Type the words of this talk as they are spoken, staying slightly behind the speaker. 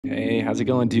Hey, how's it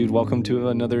going, dude? Welcome to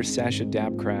another Sash of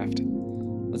DabCraft.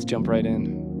 Let's jump right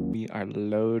in. We are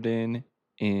loading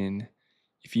in.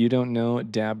 If you don't know,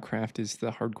 DabCraft is the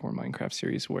hardcore Minecraft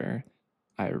series where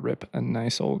I rip a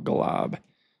nice old glob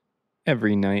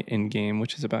every night in game,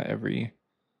 which is about every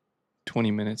 20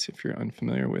 minutes if you're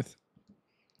unfamiliar with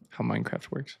how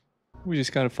Minecraft works. We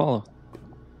just gotta follow.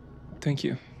 Thank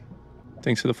you.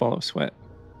 Thanks for the follow, Sweat.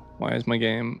 Why is my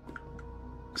game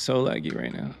so laggy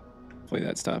right now? Hopefully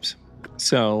that stops.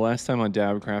 So last time on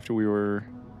DabCraft, we were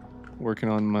working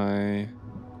on my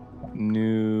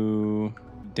new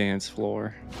dance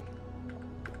floor,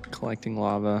 collecting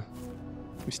lava.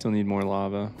 We still need more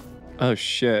lava. Oh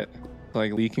shit,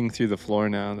 like leaking through the floor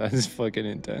now. That is fucking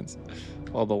intense.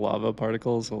 All the lava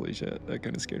particles, holy shit, that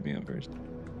kind of scared me at first.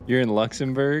 You're in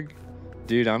Luxembourg?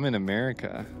 Dude, I'm in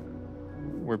America.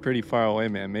 We're pretty far away,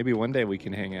 man. Maybe one day we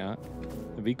can hang out.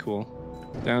 That'd be cool.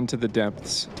 Down to the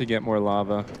depths to get more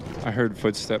lava. I heard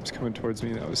footsteps coming towards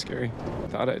me. That was scary.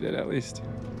 Thought I did, at least.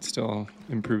 Still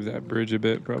improve that bridge a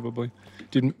bit, probably.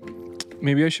 Dude,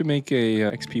 maybe I should make a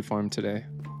XP farm today.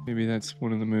 Maybe that's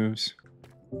one of the moves.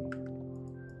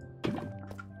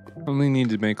 Only need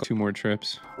to make 2 more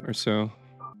trips or so.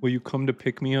 Will you come to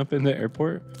pick me up in the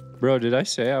airport? Bro, did I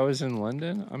say I was in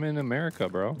London? I'm in America,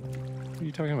 bro. What are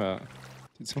you talking about?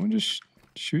 Did someone just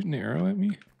shoot an arrow at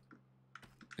me?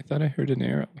 I thought I heard an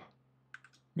arrow.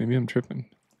 Maybe I'm tripping.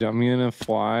 I'm gonna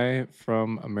fly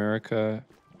from America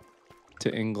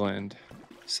to England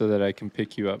so that I can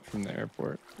pick you up from the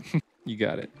airport. You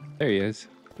got it. There he is.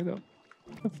 Where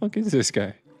the fuck is this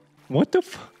guy? What the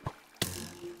fuck?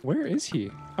 Where is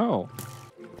he? Oh,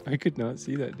 I could not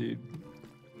see that dude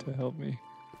to help me.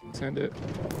 Send it.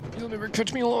 You'll never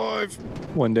catch me alive.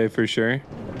 One day for sure.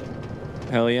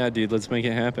 Hell yeah, dude. Let's make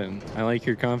it happen. I like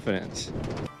your confidence.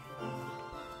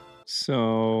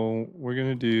 So we're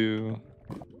gonna do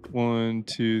 1,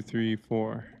 2, 3,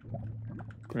 4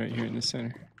 right here in the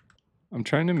center. I'm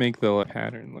trying to make the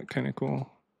pattern look kind of cool.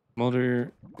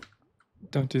 Mulder,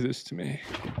 don't do this to me.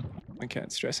 My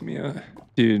cat's stressing me out.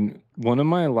 Dude, one of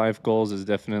my life goals is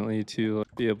definitely to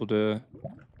be able to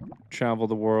travel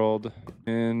the world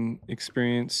and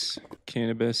experience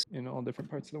cannabis in all different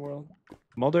parts of the world.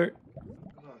 Mulder,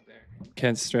 come on there.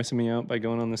 Cat's stressing me out by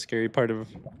going on the scary part of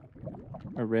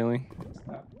a railing.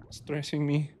 Stop stressing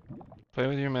me. Play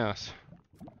with your mouse.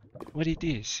 What it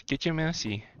is? Get your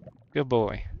mousey. Good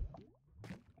boy.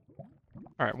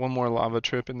 Alright, one more lava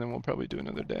trip and then we'll probably do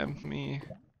another dab. My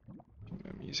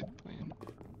music playing.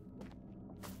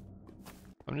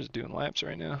 I'm just doing laps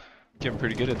right now. Getting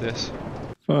pretty good at this.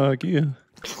 Fuck you.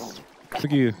 Fuck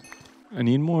you. I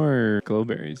need more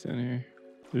glowberries down here.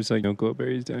 There's like no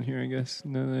glowberries down here, I guess,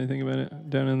 now that I think about it.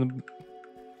 Down in the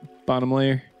bottom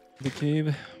layer. The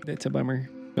cave, that's a bummer.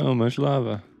 So much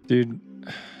lava. Dude,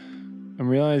 I'm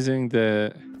realizing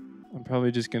that I'm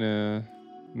probably just gonna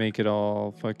make it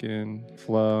all fucking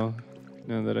flow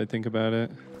now that I think about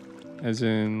it. As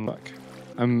in, fuck.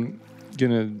 I'm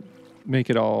gonna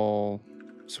make it all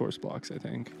source blocks, I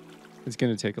think. It's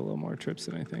gonna take a little more trips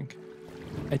than I think.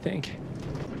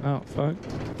 Oh, fuck.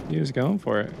 He was going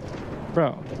for it.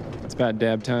 Bro, it's about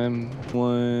dab time.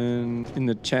 One in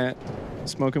the chat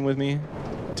smoking with me.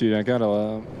 Dude, I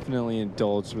gotta definitely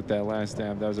indulge with that last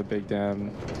dab. That was a big dab.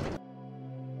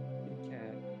 Kitty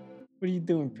cat. What are you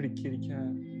doing, pretty kitty cat?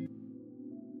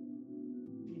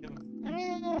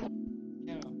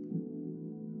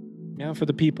 Meow for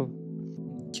the people.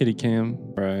 Kitty cam.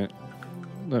 All right.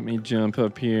 Let me jump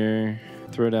up here,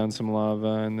 throw down some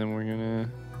lava, and then we're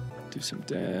gonna do some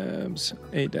dabs.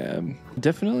 A dab.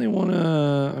 Definitely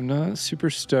wanna. I'm not super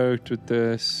stoked with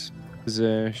this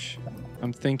position.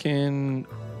 I'm thinking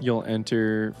you'll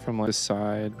enter from like the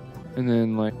side, and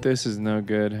then like this is no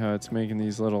good how it's making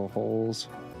these little holes.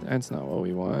 That's not what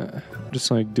we want. Just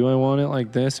like, do I want it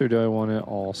like this or do I want it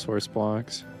all source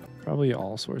blocks? Probably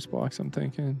all source blocks, I'm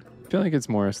thinking. I feel like it's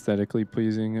more aesthetically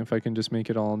pleasing if I can just make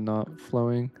it all not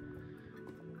flowing.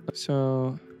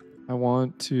 So I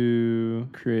want to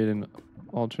create an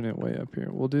alternate way up here.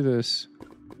 We'll do this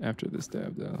after this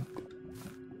dab though.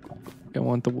 I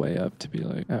want the way up to be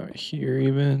like out here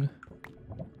even.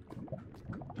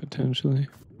 Potentially.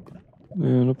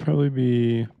 And it'll probably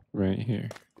be right here.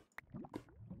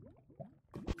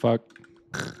 Fuck.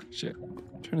 Shit.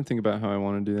 I'm trying to think about how I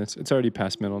want to do this. It's already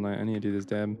past middle night. I need to do this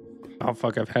dab. Oh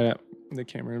fuck, I've had the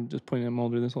camera just pointing at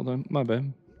Mulder this whole time. My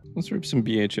bad. Let's rip some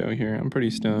BHO here. I'm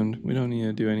pretty stoned. We don't need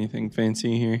to do anything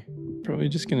fancy here. Probably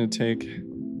just gonna take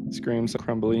this grams of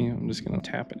crumbly. I'm just gonna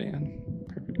tap it in.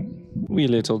 Perfect. Wee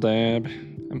little dab.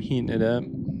 I'm heating it up.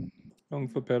 Wrong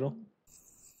foot pedal.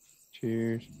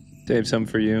 Cheers. Save some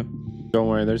for you. Don't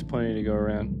worry, there's plenty to go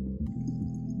around.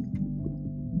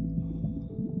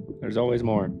 There's always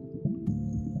more.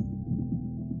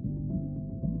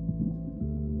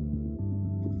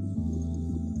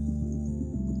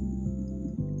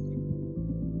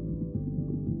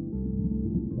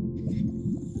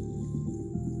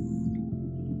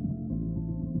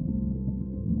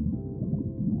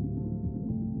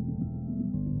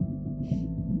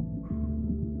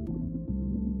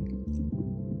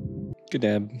 Good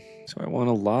dab. So I want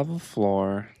a lava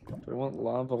floor. Do I want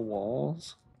lava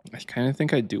walls? I kind of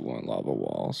think I do want lava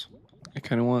walls. I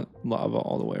kind of want lava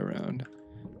all the way around.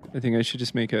 I think I should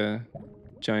just make a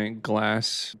giant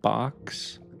glass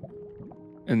box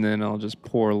and then I'll just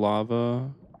pour lava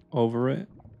over it.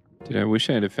 Dude, I wish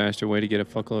I had a faster way to get a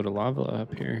fuckload of lava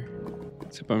up here.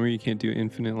 It's a bummer you can't do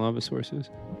infinite lava sources.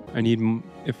 I need,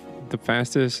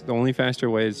 the only faster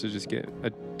way is to just get a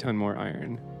ton more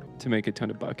iron to make a ton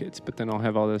of buckets, but then I'll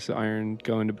have all this iron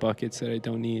go into buckets that I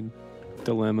don't need.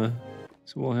 Dilemma.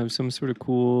 So we'll have some sort of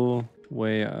cool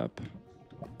way up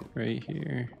right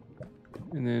here.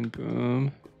 And then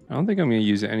boom. I don't think I'm gonna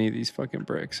use any of these fucking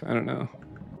bricks. I don't know.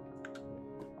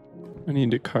 I need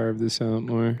to carve this out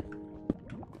more.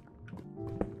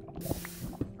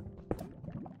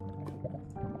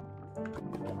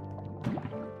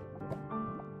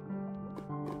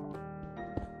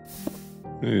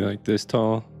 Maybe like this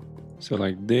tall. So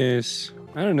like this.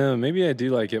 I don't know, maybe I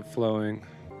do like it flowing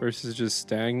versus just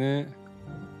stagnant.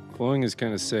 Flowing is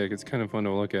kind of sick. It's kind of fun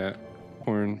to look at.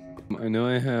 Corn. I know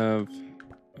I have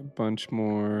a bunch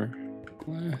more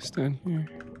glass down here.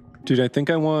 Dude, I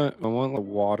think I want a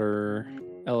water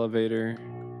elevator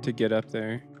to get up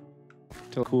there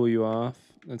to cool you off.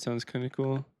 That sounds kind of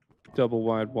cool. Double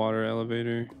wide water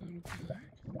elevator.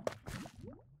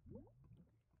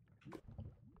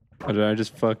 Oh, did I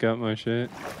just fuck up my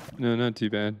shit? No, not too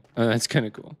bad. Oh, that's kind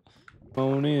of cool.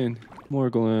 On in.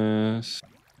 More glass.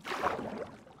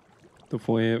 The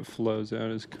way it flows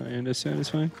out is kind of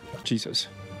satisfying. Jesus.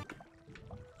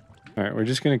 Alright, we're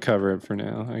just going to cover it for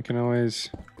now. I can always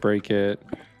break it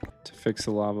to fix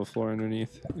the lava floor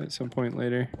underneath at some point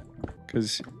later.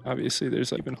 Because obviously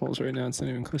there's like even holes right now. It's not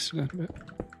even close to that. But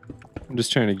I'm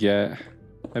just trying to get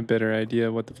a better idea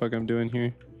of what the fuck I'm doing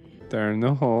here. There are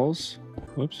no holes.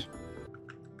 Whoops.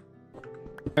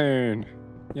 Iron.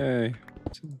 Yay.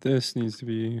 So this needs to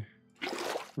be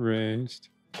raised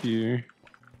here.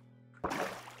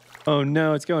 Oh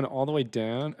no, it's going all the way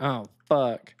down? Oh,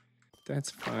 fuck.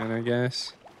 That's fine, I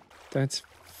guess. That's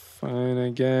fine, I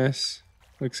guess.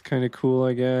 Looks kind of cool,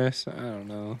 I guess. I don't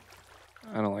know.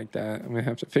 I don't like that. I'm gonna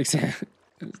have to fix it.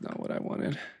 That's not what I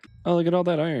wanted. Oh, look at all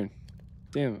that iron.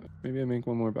 Damn, maybe I make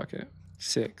one more bucket.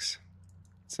 6.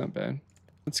 It's not bad.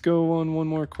 Let's go on one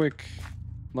more quick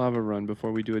lava run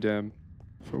before we do a dab.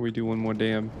 Before we do one more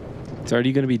dab. It's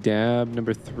already gonna be dab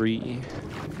number 3.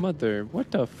 Mother, what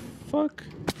the fuck?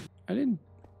 How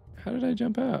did I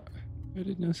jump out? I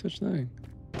did no such thing.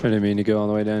 I didn't mean to go all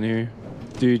the way down here.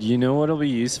 Dude, you know what'll be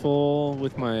useful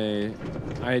with my...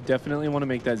 I definitely want to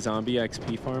make that zombie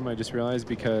XP farm, I just realized,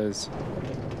 because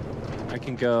I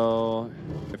can go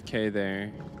AFK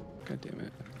there. God damn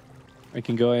it. I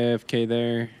can go AFK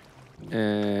there,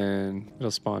 and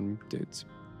it'll spawn dudes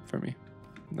for me.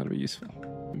 That'll be useful.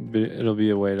 But it'll be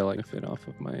a way to like fit off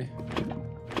of my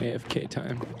AFK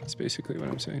time. That's basically what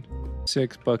I'm saying.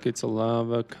 6 buckets of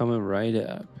lava coming right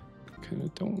up. Kind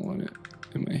of don't want it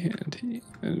in my hand.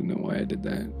 I don't know why I did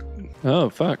that. Oh,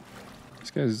 fuck.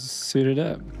 This guy's suited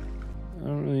up. I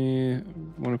don't really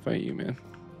want to fight you, man.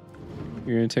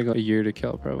 You're going to take like a year to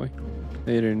kill, probably.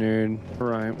 Later, nerd.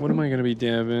 Alright, what am I going to be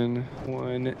dabbing?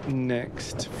 One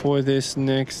next. For this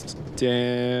next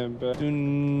dab,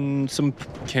 doing some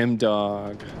chem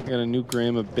dog. I got a new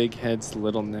gram of big heads,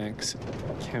 little necks.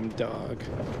 Chem dog.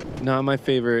 Not my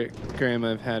favorite gram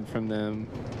I've had from them.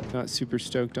 Not super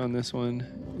stoked on this one.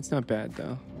 It's not bad,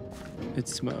 though. It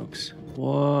smokes.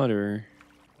 Water.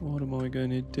 What am I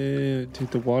going to do? Dude,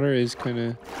 the water is kind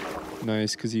of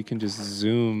nice because you can just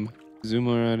zoom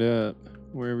right up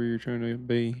wherever you're trying to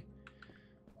be.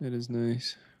 That is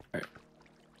nice. All right,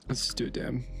 let's just do a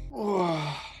dab.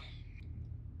 Oh.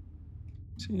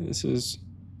 See, this is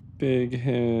big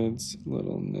heads,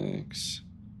 little necks.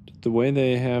 The way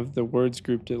they have the words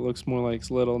grouped, it looks more like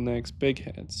little necks, big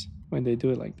heads. Why'd they do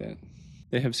it like that?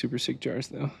 They have super sick jars,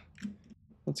 though.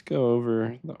 Let's go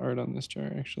over the art on this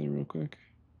jar, actually, real quick.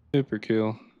 Super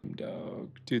cool.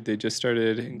 Dog. Dude, they just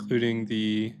started including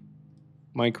the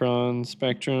micron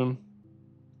spectrum.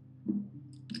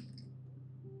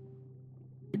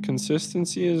 The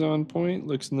consistency is on point.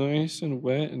 Looks nice and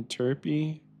wet and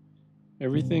terpy.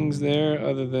 Everything's there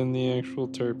other than the actual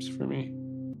terps for me.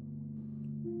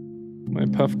 My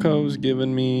Puffco's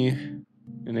giving me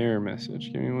an error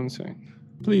message. Give me 1 second.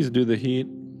 Please do the heat.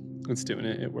 It's doing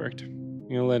it. It worked. I'm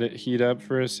gonna let it heat up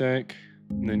for a sec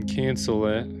and then cancel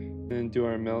it and then do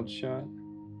our meld shot.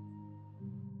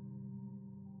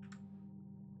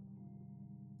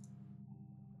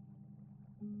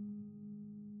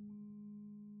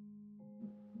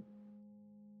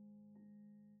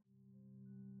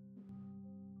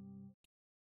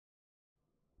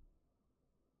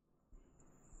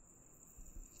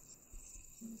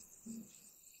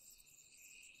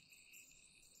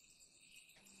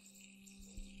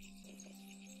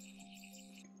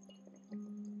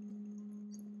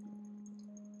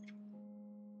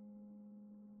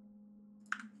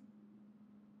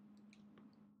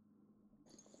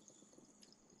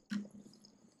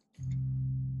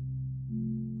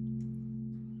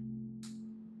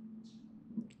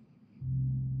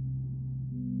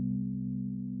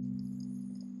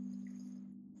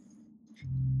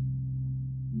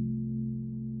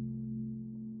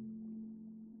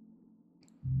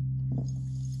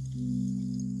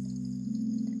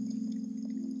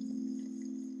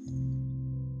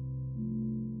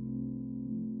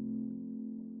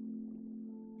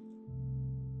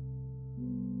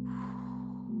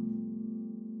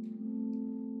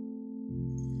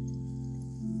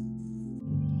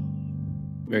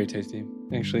 Very tasty.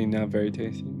 Actually, not very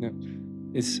tasty. No,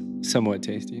 it's somewhat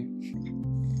tasty.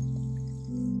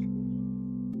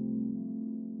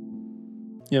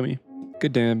 Yummy.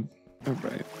 Good dab. All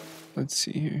right. Let's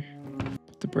see here.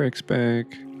 Put the bricks back.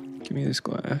 Give me this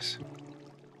glass.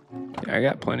 Yeah, I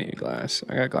got plenty of glass.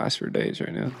 I got glass for days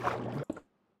right now.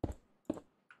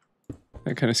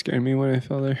 That kind of scared me when I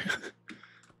fell there.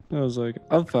 I was like,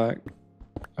 oh fuck.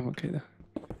 I'm okay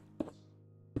though.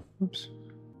 Oops.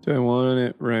 Do I want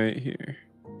it right here?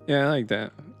 Yeah, I like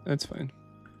that. That's fine.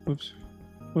 Whoops.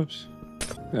 Whoops.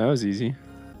 That was easy.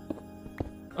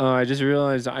 Oh, I just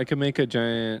realized I could make a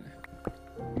giant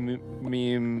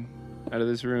meme out of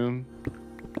this room.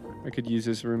 I could use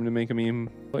this room to make a meme.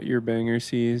 What your banger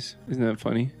sees. Isn't that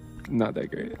funny? Not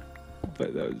that great.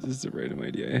 But that was just a random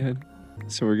idea I had.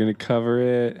 So we're gonna cover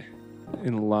it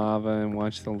in lava and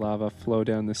watch the lava flow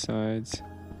down the sides.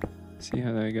 See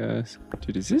how that goes.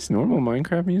 Dude, is this normal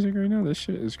Minecraft music right now? This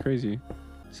shit is crazy.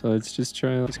 So let's just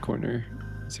try this corner.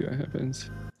 See what happens.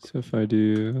 So if I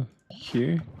do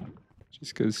here,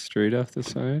 just goes straight off the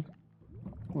side.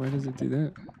 Why does it do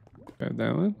that? Grab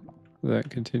that one. Will that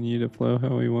continue to flow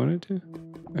how we want it to?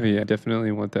 Oh yeah,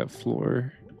 definitely want that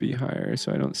floor to be higher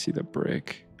so I don't see the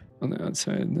brick on the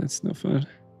outside. That's no fun.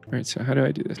 All right, so how do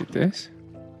I do this? Like this?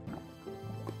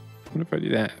 What if I do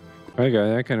that? Okay,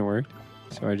 that kind of worked.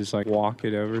 So I just like walk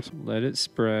it over, so let it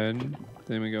spread.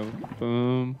 Then we go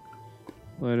boom.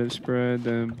 Let it spread,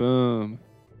 then boom.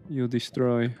 You'll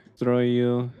destroy. Destroy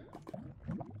you.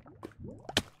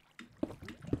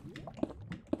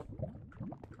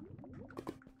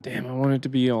 Damn, I want it to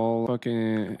be all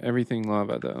fucking everything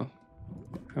lava though.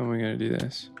 How am I gonna do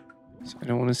this? So I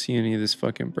don't want to see any of this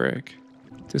fucking brick.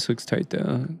 This looks tight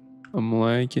though. I'm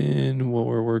liking what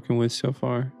we're working with so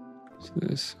far. So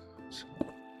this is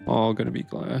all gonna be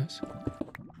glass.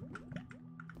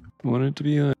 I want it to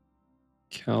be like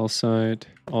calcite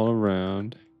all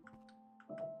around.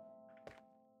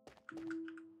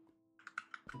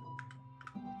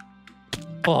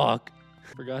 Fuck.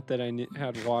 Forgot that I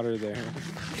had water there.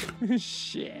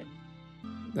 Shit.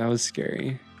 That was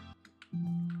scary.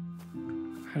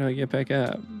 How do I get back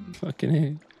up? Fucking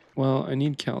A. Well, I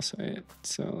need calcite,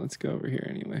 so let's go over here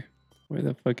anyway. Where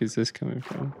the fuck is this coming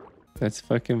from? That's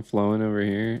fucking flowing over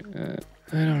here.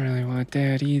 I don't really want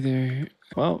that either.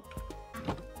 Well.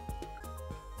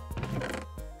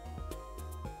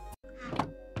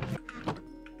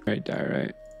 Right,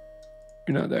 diorite.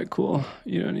 You're not that cool.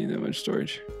 You don't need that much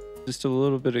storage. Just a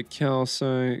little bit of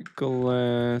calcite,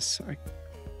 glass.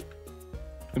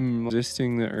 I'm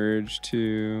resisting the urge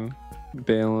to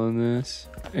bail on this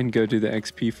and go do the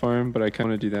XP farm, but I kind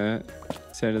of want to do that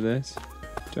instead of this.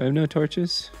 Do I have no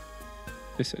torches?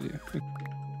 Yes, I do.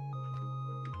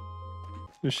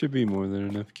 There should be more than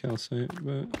enough calcite,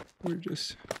 but we're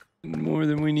just more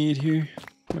than we need here.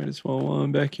 Might as well while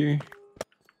I'm back here.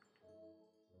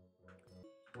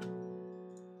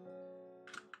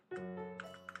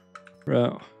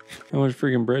 Bro, how much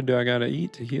freaking bread do I gotta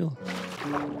eat to heal?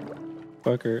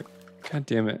 Fucker. God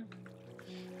damn it.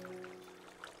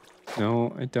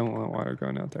 No, I don't want water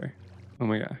going out there. Oh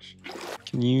my gosh.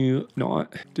 Can you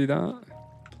not do that,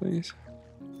 please?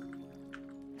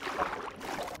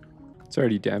 It's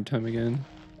already dab time again.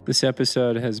 This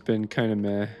episode has been kind of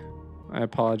meh. I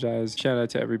apologize. Shout out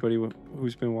to everybody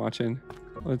who's been watching.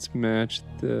 Let's match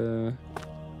the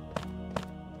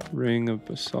ring of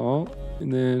basalt.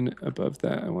 And then above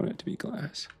that, I want it to be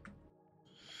glass.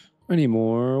 I need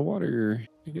more water.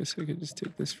 I guess I could just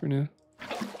take this for now.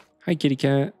 Hi, kitty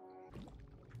cat.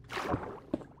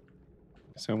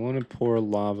 So I want to pour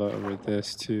lava over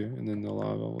this too, and then the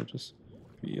lava will just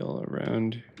be all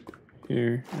around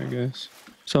here, I guess.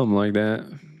 Something like that.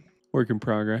 Work in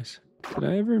progress. Did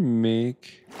I ever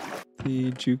make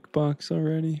the jukebox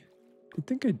already? I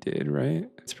think I did, right?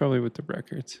 It's probably with the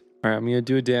records. All right, I'm gonna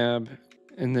do a dab,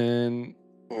 and then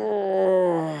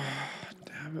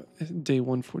dab day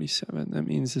 147. That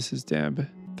means this is dab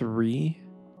 3.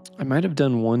 I might have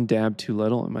done one dab too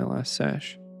little in my last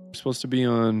sesh. I'm supposed to be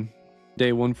on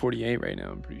day 148 right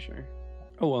now, I'm pretty sure.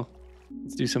 Oh well.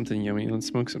 Let's do something yummy. Let's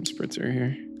smoke some spritzer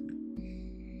here.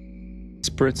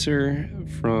 Spritzer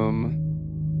from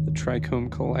the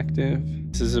Trichome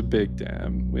Collective. This is a big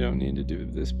dab. We don't need to do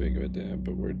this big of a dab,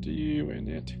 but we're doing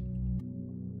it.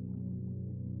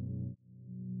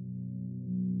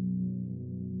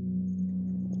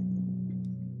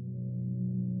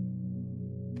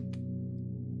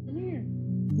 Come here.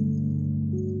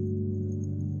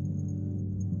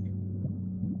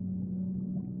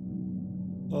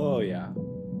 Oh yeah.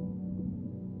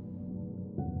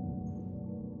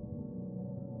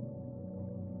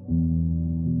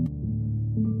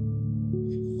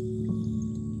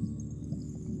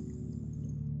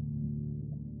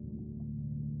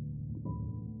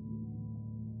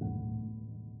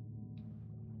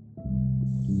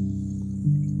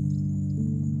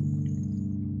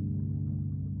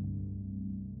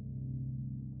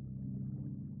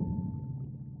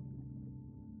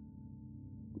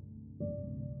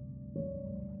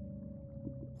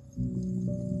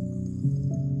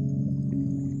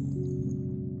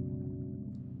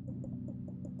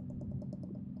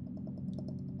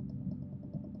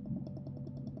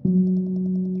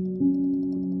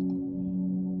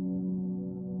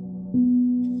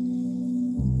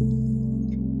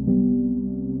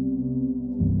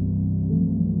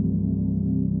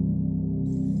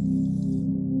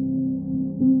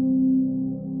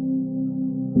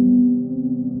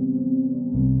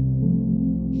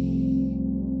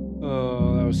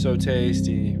 Oh, that was so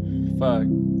tasty. Fuck.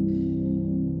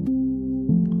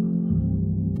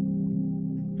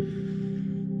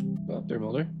 Up there,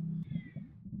 Mulder.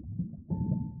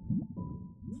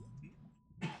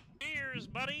 Cheers,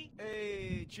 buddy.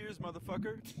 Hey, cheers,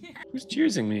 motherfucker. Who's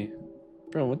cheersing me?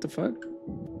 Bro, what the fuck?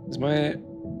 Is my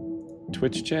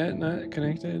Twitch chat not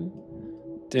connected?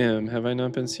 Damn, have I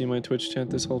not been seeing my Twitch chat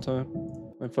this whole time?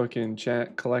 My fucking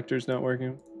chat collector's not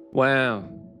working? Wow,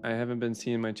 I haven't been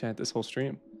seeing my chat this whole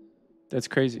stream. That's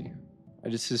crazy. I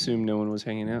just assumed no one was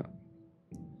hanging out.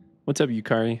 What's up,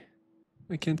 Yukari?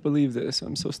 I can't believe this.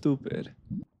 I'm so stupid.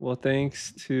 Well,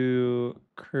 thanks to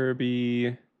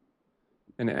Kirby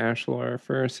and Ashlar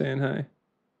for saying hi.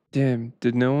 Damn,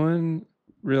 did no one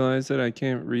realize that I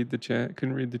can't read the chat?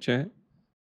 Couldn't read the chat?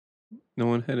 No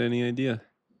one had any idea.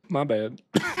 My bad.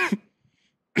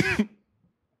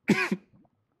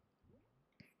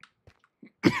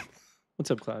 What's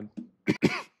up, Cloud?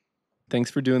 Thanks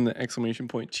for doing the exclamation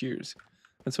point cheers.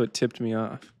 That's what tipped me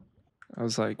off. I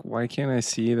was like, why can't I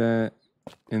see that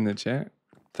in the chat?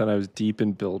 Thought I was deep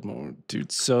in build mode.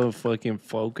 Dude, so fucking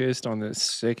focused on this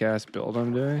sick ass build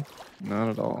I'm doing. Not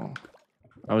at all.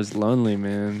 I was lonely,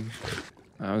 man.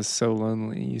 I was so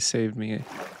lonely. You saved me.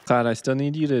 Cloud, I still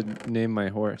need you to name my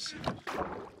horse.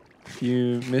 If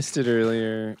you missed it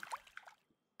earlier,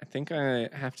 I think I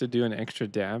have to do an extra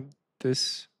dab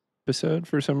this episode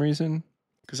for some reason.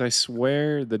 Because I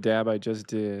swear the dab I just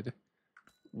did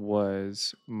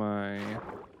was my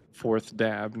 4th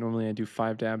dab. Normally I do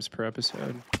 5 dabs per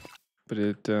episode. But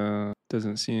it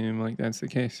doesn't seem like that's the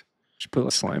case. Should put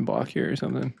a slime block here or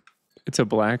something. It's a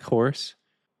black horse.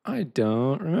 I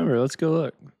don't remember. Let's go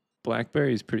look.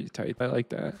 Blackberry's pretty tight. I like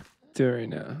that. Do it right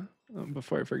now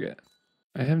before I forget.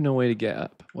 I have no way to get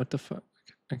up. What the fuck?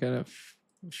 I gotta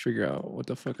figure out what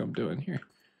the fuck I'm doing here.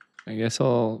 I guess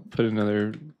I'll put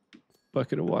another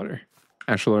bucket of water.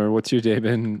 Ashlar, what's your day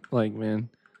been like, man?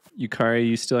 Yukari,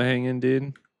 you still hanging,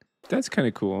 dude? That's kind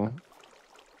of cool.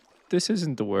 This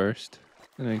isn't the worst.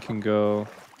 And I can go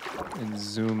and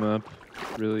zoom up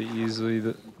really easily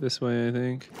this way, I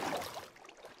think.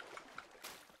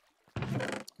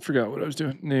 Forgot what I was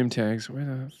doing. Name tags. Where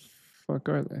the fuck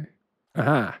are they?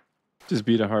 Aha! Just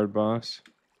beat a hard boss.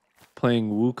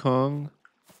 Playing Wukong.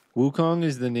 Wukong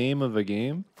is the name of a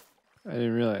game? I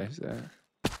didn't realize that.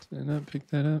 Did I not pick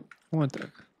that up? I want that.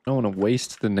 I don't want to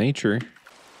waste the nature.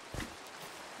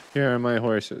 Here are my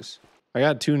horses. I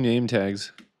got 2 name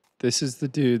tags. This is the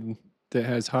dude that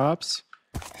has hops.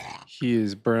 He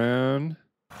is brown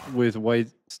with white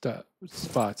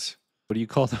spots. What do you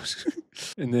call those?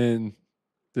 And then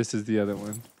this is the other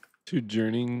one. To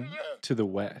Journeying to the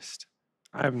West.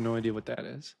 I have no idea what that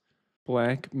is.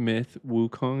 Black Myth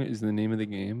Wukong is the name of the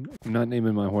game. I'm not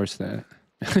naming my horse that.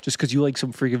 Just because you like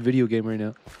some freaking video game right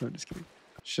now. No, I'm just kidding.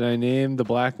 Should I name the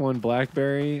black one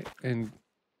Blackberry and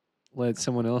let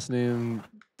someone else name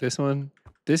this one?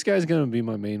 This guy's going to be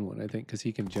my main one, I think, because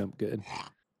he can jump good.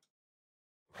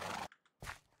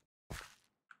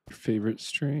 Your favorite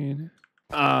strain?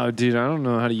 Oh, dude, I don't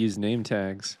know how to use name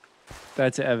tags.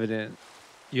 That's evident.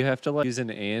 You have to like use an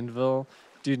anvil.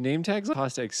 Dude, name tags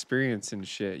cost experience and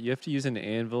shit. You have to use an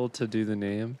anvil to do the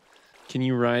name. Can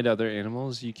you ride other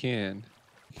animals? You can.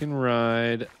 You can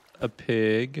ride a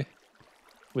pig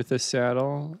with a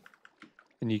saddle,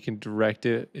 and you can direct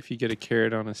it if you get a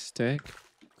carrot on a stick.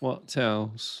 What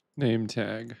else? Name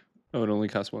tag. Oh, it only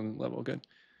costs 1 level. Good.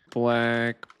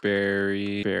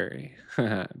 Blackberry berry.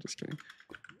 Just kidding.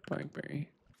 Blackberry.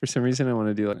 For some reason, I want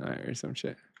to do like an eye or some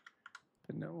shit.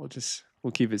 But no,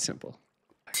 we'll keep it simple.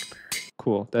 Blackberry.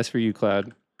 Cool. That's for you,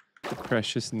 Cloud. The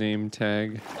precious name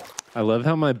tag. I love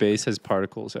how my base has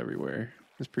particles everywhere.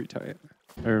 It's pretty tight.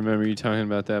 I remember you talking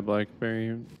about that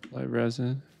blackberry light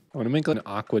resin. I want to make like an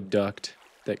aqueduct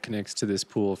that connects to this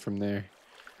pool from there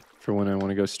for when I want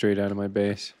to go straight out of my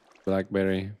base.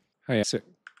 Blackberry. Hi.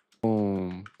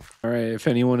 Boom. All right. If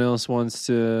anyone else wants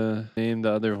to name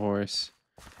the other horse,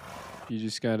 you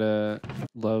just gotta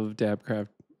love DabCraft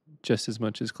just as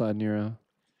much as Cloud Nero.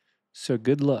 So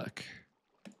good luck.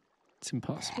 It's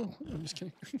impossible. I'm just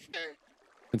kidding.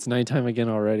 It's nighttime again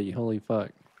already. Holy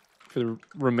fuck. For the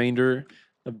remainder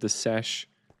of the sesh,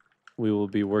 we will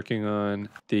be working on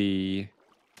the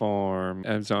farm,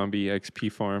 zombie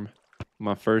XP farm.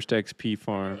 My first XP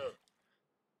farm.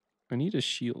 I need a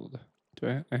shield.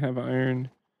 Do I have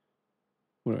iron?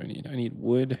 What do I need? I need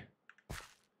wood.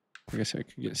 I guess I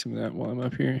could get some of that while I'm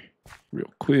up here.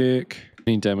 Real quick.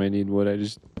 Anytime I need wood, I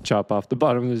just chop off the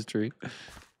bottom of this tree.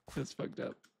 That's fucked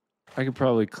up. I could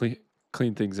probably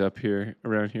clean things up here,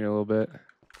 around here a little bit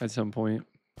at some point.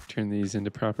 Turn these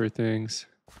into proper things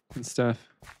and stuff.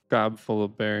 Gob full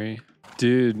of berry.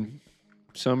 Dude,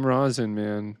 some rosin,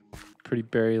 man. Pretty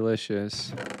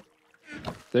berrylicious.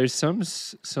 There's some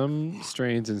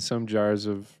strains and some jars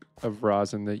of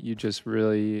rosin that you just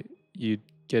really, you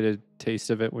get a taste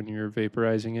of it when you're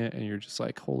vaporizing it and you're just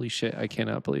like, holy shit, I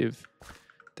cannot believe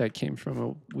that came from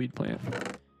a weed plant.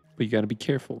 But you got to be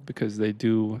careful because they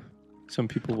do, some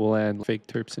people will add fake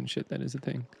terps and shit. That is a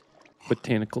thing.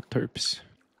 Botanical terps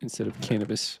instead of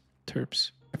cannabis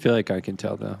terps. I feel like I can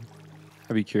tell though.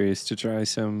 I'd be curious to try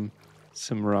some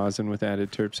rosin with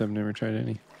added terps. I've never tried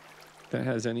any that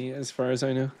has any as far as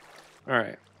I know. All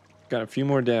right, got a few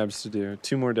more dabs to do.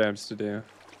 2 more dabs to do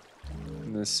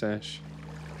in this sesh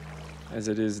as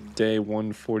it is day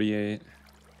 148.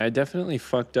 I definitely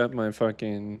fucked up my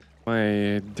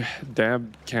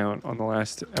dab count on the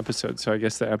last episode. So I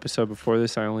guess the episode before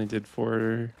this, I only did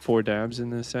four dabs in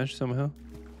this sesh somehow.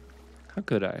 How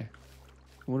could I?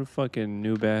 What a fucking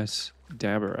noob ass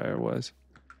dabber I was.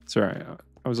 It's all right.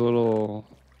 I was a little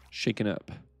shaken up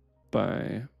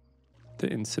by the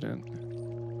incident.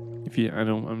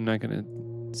 I'm not gonna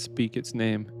speak its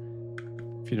name.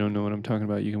 If you don't know what I'm talking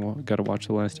about, gotta watch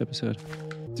the last episode.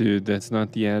 Dude, that's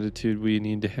not the attitude we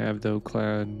need to have though,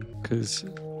 Cloud, because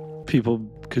people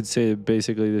could say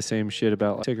basically the same shit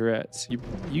about like, cigarettes.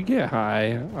 You get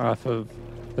high off of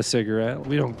a cigarette.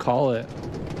 We don't call it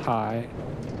high,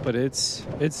 but it's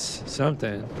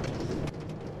something.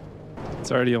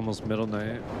 It's already almost middle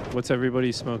night. What's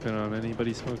everybody smoking on?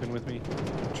 Anybody smoking with me?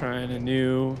 Trying a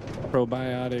new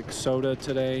probiotic soda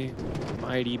today.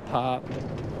 Mighty Pop.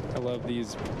 I love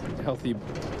these healthy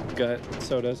gut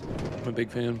sodas. I'm a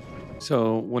big fan.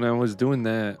 So when I was doing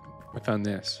that, I found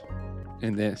this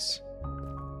and this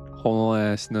whole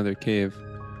ass another cave.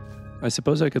 I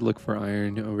suppose I could look for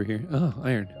iron over here. Oh,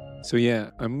 iron. So yeah,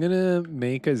 I'm gonna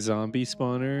make a zombie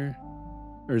spawner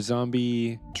or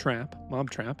zombie trap,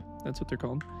 mob trap. That's what they're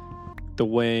called. The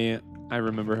way I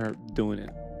remember her doing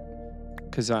it.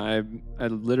 Because I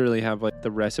literally have like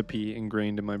the recipe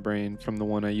ingrained in my brain from the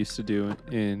one I used to do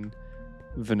in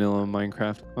vanilla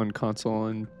Minecraft on console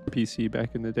and PC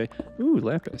back in the day. Ooh,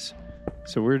 lapis.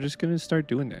 So we're just going to start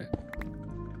doing that.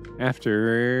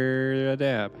 After a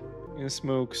dab. I'm going to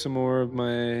smoke some more of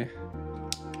my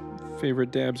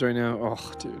favorite dabs right now.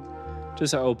 Oh, dude.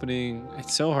 Just opening.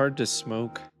 It's so hard to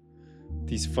smoke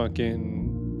these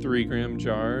fucking 3-gram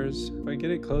jars. If I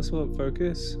get it close, will it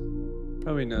focus?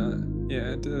 Probably not.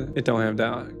 Yeah, it don't have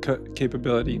that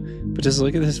capability. But just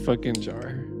look at this fucking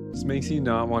jar. This makes you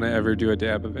not want to ever do a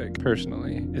dab of it,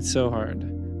 personally. It's so hard.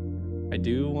 I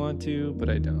do want to, but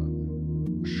I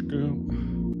don't.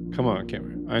 Scoop. Come on,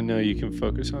 camera. I know you can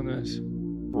focus on this.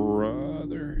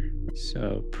 Brother.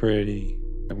 So pretty.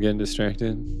 I'm getting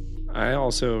distracted. I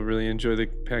also really enjoy the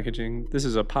packaging. This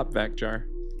is a pop vac jar.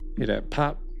 Look at that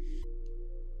pop.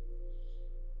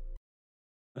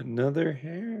 Another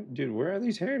hair? Dude, where are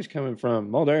these hairs coming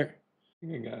from? Mulder. I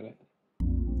think I got it.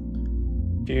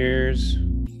 Cheers.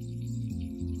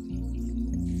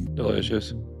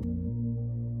 Delicious.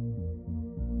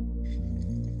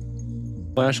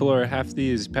 Flash alert, half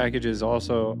these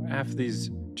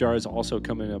jars also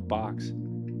come in a box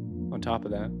on top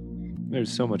of that.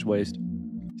 There's so much waste.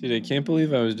 Dude, I can't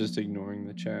believe I was just ignoring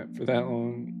the chat for that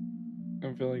long.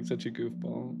 I feel like such a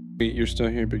goofball. Wait, you're still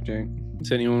here, Big J.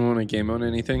 Does anyone want to game on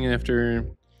anything after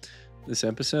this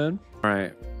episode? All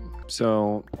right,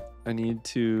 so I need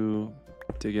to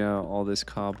dig out all this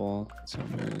cobble. So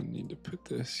I'm gonna need to put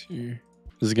this here.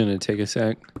 This is gonna take a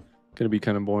sec. Gonna be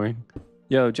kind of boring.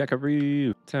 Yo, Jackaroo,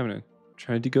 what's happening?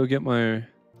 Tried to go get my...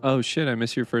 Oh shit, I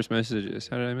missed your first messages.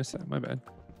 How did I miss that? My bad.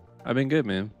 I've been good,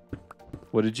 man.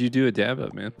 What did you do a dab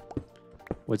of, man?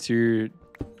 What's your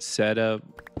setup?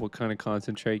 What kind of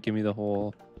concentrate? Give me the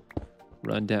whole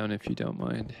rundown if you don't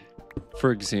mind.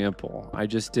 For example, I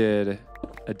just did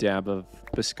a dab of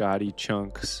Biscotti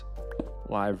Chunks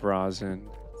live rosin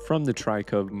from the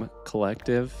Trichome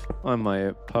Collective on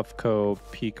my Puffco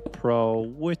Peak Pro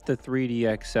with the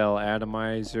 3D XL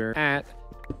atomizer at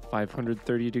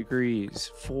 530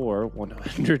 degrees for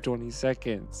 120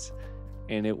 seconds.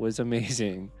 And it was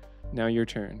amazing. Now your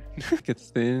turn. Like a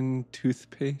thin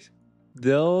toothpaste.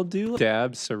 They'll do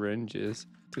dab syringes.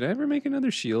 Did I ever make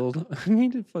another shield? I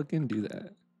need to fucking do that.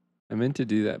 I meant to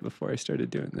do that before I started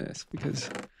doing this because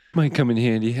it might come in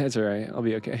handy. That's all right. I'll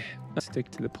be okay. I'll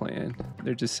stick to the plan.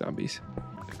 They're just zombies.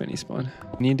 If any spawn.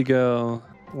 I need to go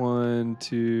 1,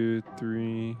 2,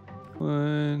 3.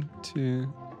 1,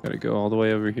 2. Gotta go all the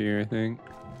way over here, I think.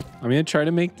 I'm gonna try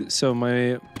to make so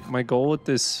my goal with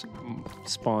this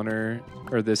spawner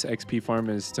or this XP farm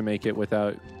is to make it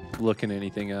without looking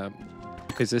anything up.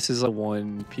 Because this is like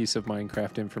one piece of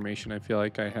Minecraft information I feel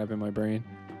like I have in my brain.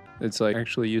 It's like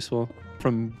actually useful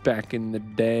from back in the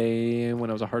day when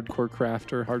I was a hardcore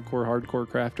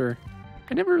crafter.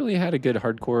 I never really had a good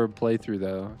hardcore playthrough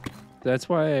though. That's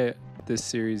why this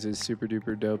series is super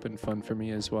duper dope and fun for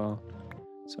me as well.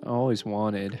 So I always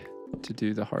wanted to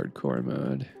do the hardcore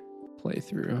mode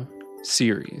playthrough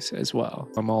series as well.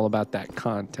 I'm all about that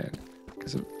content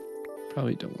because I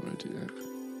probably don't want to do that.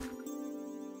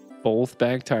 Both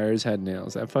back tires had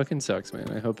nails. That fucking sucks, man.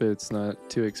 I hope it's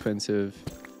not too expensive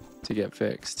to get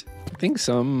fixed. I think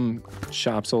some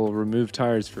shops will remove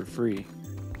tires for free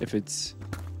if it's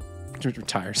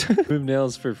tires. Remove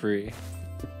nails for free,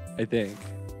 I think,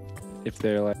 if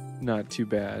they're like not too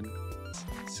bad.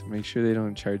 So make sure they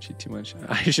don't charge you too much.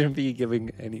 I shouldn't be giving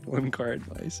anyone car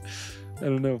advice. I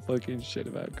don't know fucking shit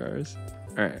about cars.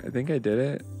 All right, I think I did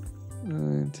it.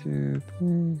 1, 2,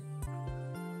 3.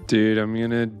 Dude, I'm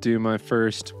gonna do my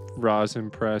first rosin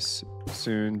press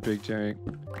soon, Big Jank.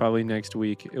 Probably next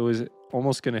week. It was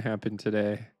almost gonna happen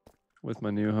today with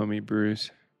my new homie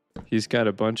Bruce. He's got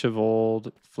a bunch of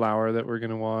old flour that we're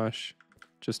gonna wash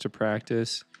just to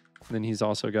practice. And then he's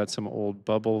also got some old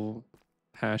bubble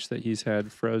hash that he's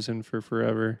had frozen for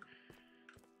forever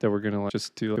that we're gonna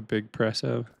just do a big press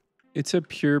of. It's a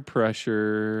pure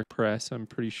pressure press, I'm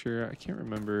pretty sure. I can't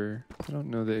remember. I don't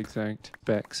know the exact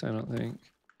specs, I don't think.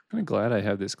 I'm kind of glad I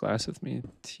have this glass with me.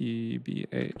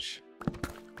 TBH.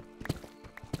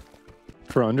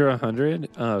 For under 100?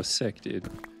 Oh, sick, dude.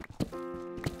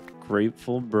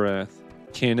 Grateful Breath.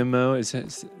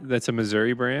 Canamo, that's a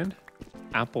Missouri brand?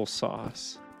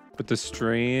 Applesauce. But the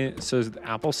strain, so the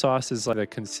applesauce is like the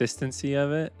consistency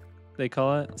of it, they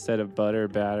call it. Instead of butter,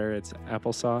 batter, it's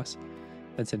applesauce.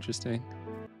 That's interesting.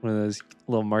 One of those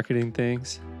little marketing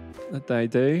things that I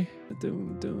do.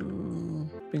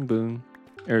 Bing boom.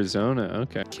 Arizona,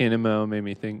 okay. Canamo made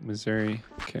me think Missouri.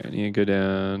 Okay, I need to go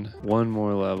down one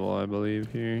more level, I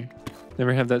believe, here.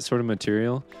 Never have that sort of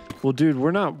material. Well, dude, we're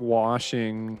not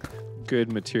washing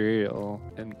good material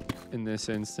in this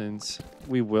instance.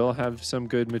 We will have some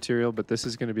good material, but this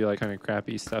is going to be like kind of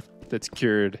crappy stuff that's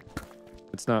cured.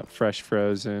 It's not fresh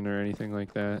frozen or anything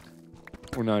like that.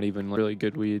 We're not even really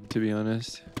good weed, to be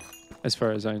honest, as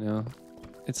far as I know.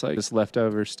 It's like this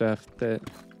leftover stuff that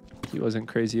he wasn't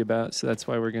crazy about, so that's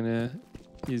why we're gonna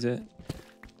use it,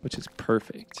 which is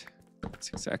perfect. That's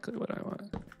exactly what I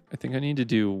want. I think I need to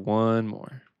do one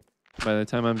more. By the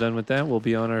time I'm done with that, we'll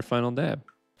be on our final dab.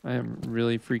 I am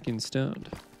really freaking stoned.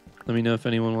 Let me know if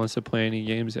anyone wants to play any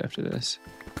games after this.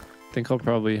 I think I'll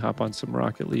probably hop on some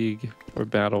Rocket League or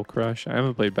Battle Crush. I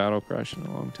haven't played Battle Crush in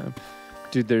a long time.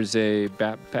 Dude, there's a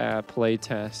Bat play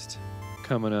test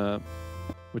coming up,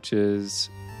 which is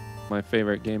my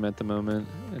favorite game at the moment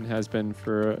and has been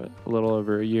for a little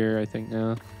over a year, I think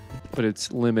now. But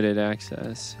it's limited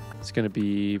access. It's going to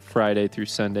be Friday through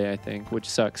Sunday, I think, which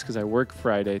sucks because I work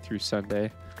Friday through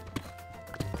Sunday.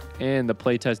 And the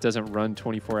playtest doesn't run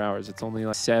 24 hours. It's only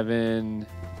like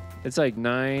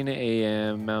 9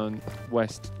 a.m. Mountain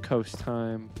West Coast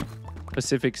time.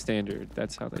 Pacific Standard.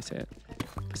 That's how they say it.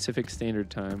 Pacific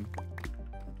Standard Time.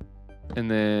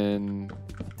 And then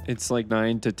it's like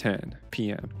 9 to 10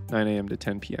 p.m. 9 a.m. to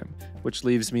 10 p.m. which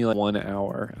leaves me like 1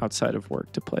 hour outside of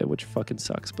work to play, which fucking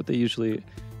sucks. But they usually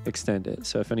extend it.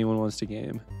 So if anyone wants to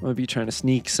game, I'm gonna be trying to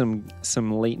sneak some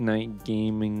late night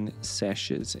gaming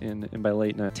sessions in, and by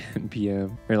late night 10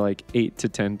 p.m. or like 8 to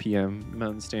 10 p.m.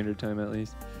 Mountain Standard Time at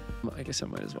least. I guess I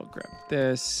might as well grab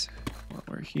this while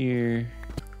we're here.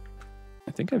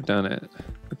 I think I've done it.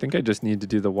 I think I just need to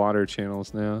do the water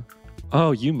channels now.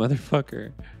 Oh, you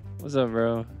motherfucker. What's up,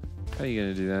 bro? How you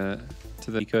gonna do that? To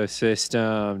the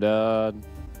ecosystem, dog.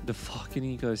 The fucking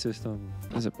ecosystem.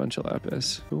 There's a bunch of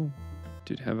lapis. Cool.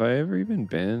 Dude, have I ever even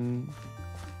been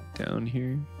down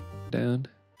here? Down?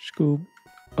 Scoop.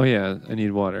 Oh yeah, I need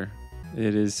water.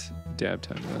 It is dab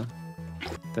time though.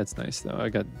 That's nice though. I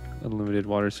got unlimited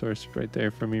water source right there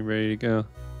for me, ready to go.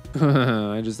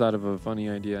 I just thought of a funny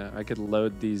idea. I could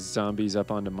load these zombies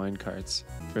up onto minecarts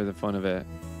for the fun of it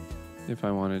if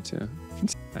I wanted to.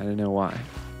 I don't know why,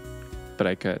 but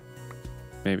I could.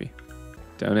 Maybe.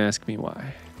 Don't ask me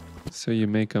why. So you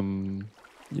make them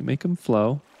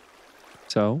flow.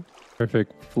 So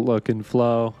perfect looking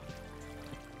flow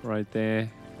right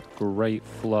there. Great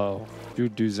flow.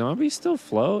 Dude, do zombies still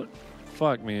float?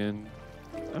 Fuck, man.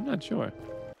 I'm not sure.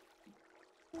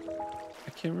 I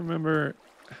can't remember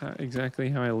exactly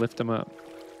how I lift them up.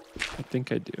 I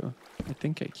think I do. I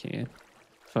think I can.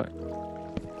 Fuck.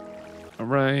 All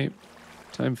right.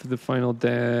 Time for the final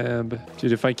dab.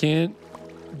 Dude, if I can't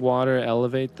water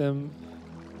elevate them.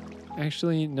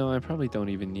 Actually, no, I probably don't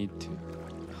even need to.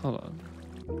 Hold on.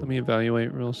 Let me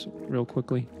evaluate real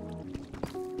quickly.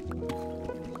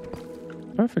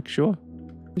 Perfect, sure.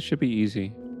 This should be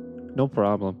easy. No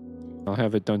problem. I'll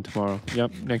have it done tomorrow.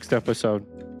 Yep, next episode.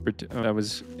 That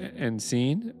was end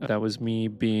scene. That was me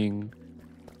being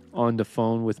on the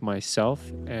phone with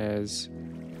myself as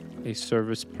a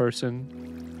service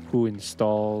person who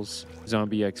installs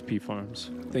zombie XP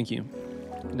farms. Thank you.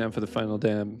 Now for the final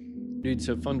dab. Dude,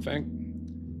 so fun fact.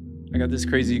 I got this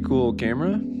crazy cool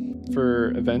camera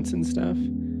for events and stuff.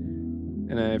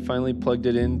 And I finally plugged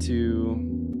it into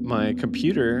my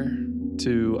computer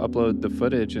to upload the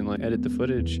footage and like edit the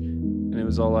footage. And it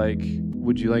was all like,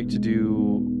 would you like to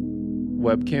do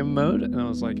webcam mode? And I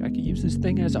was like, I could use this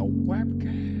thing as a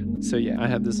webcam. So yeah, I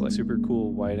have this like super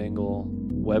cool wide angle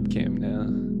webcam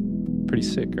now. Pretty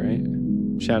sick, right?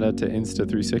 Shout out to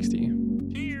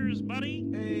Insta360. Cheers, buddy.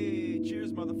 Hey,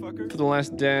 cheers, motherfucker. For the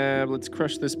last dab, let's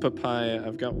crush this papaya.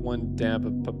 I've got one dab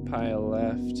of papaya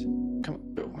left. Come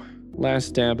on, go.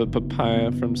 Last dab of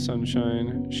papaya from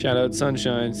Sunshine. Shout out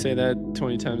Sunshine. Say that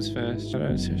 20 times fast. Shout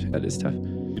out, that is tough.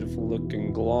 Beautiful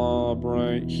looking glob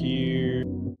right here.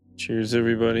 Cheers,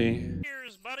 everybody.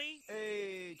 Cheers, buddy.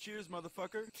 Hey, cheers,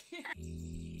 motherfucker.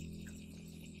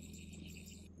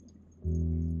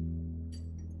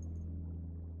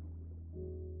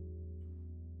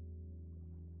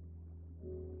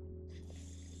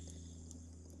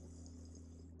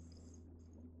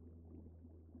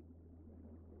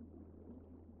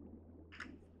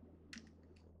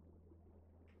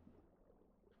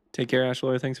 Take care,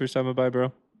 Ashler. Thanks for stopping by,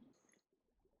 bro.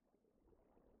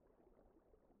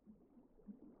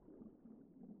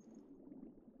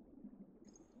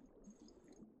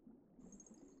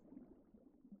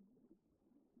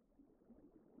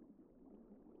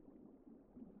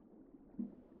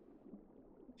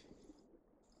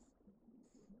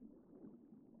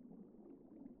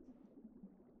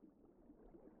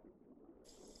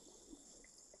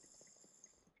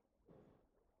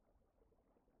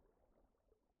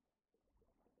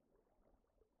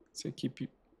 So I keep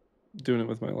doing it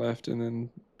with my left and then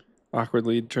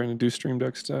awkwardly trying to do Stream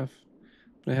Deck stuff.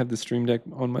 But I have the Stream Deck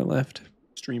on my left.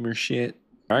 Streamer shit.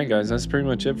 All right, guys, that's pretty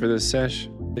much it for this sesh.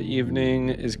 The evening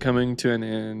is coming to an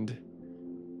end.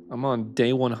 I'm on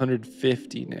day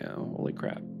 150 now. Holy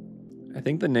crap. I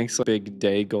think the next big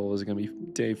day goal is going to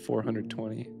be day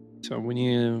 420. So when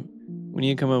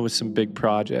you come up with some big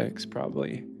projects,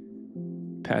 probably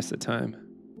pass the time.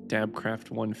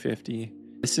 DabCraft 150.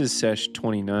 This is sesh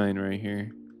 29 right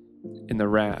here in the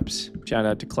wraps. Shout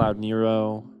out to Cloud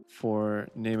Nero for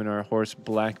naming our horse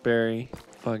Blackberry.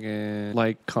 Fucking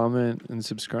like, comment, and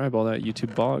subscribe. All that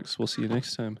YouTube box. We'll see you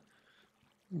next time.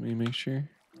 Let me make sure.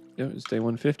 Yep, it's day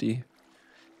 150.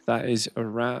 That is a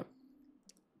wrap.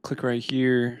 Click right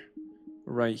here,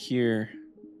 right here.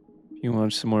 If you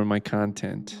want some more of my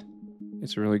content.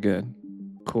 It's really good.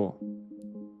 Cool.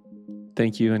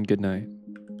 Thank you and good night.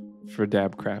 For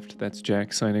DabCraft, that's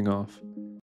Jack signing off.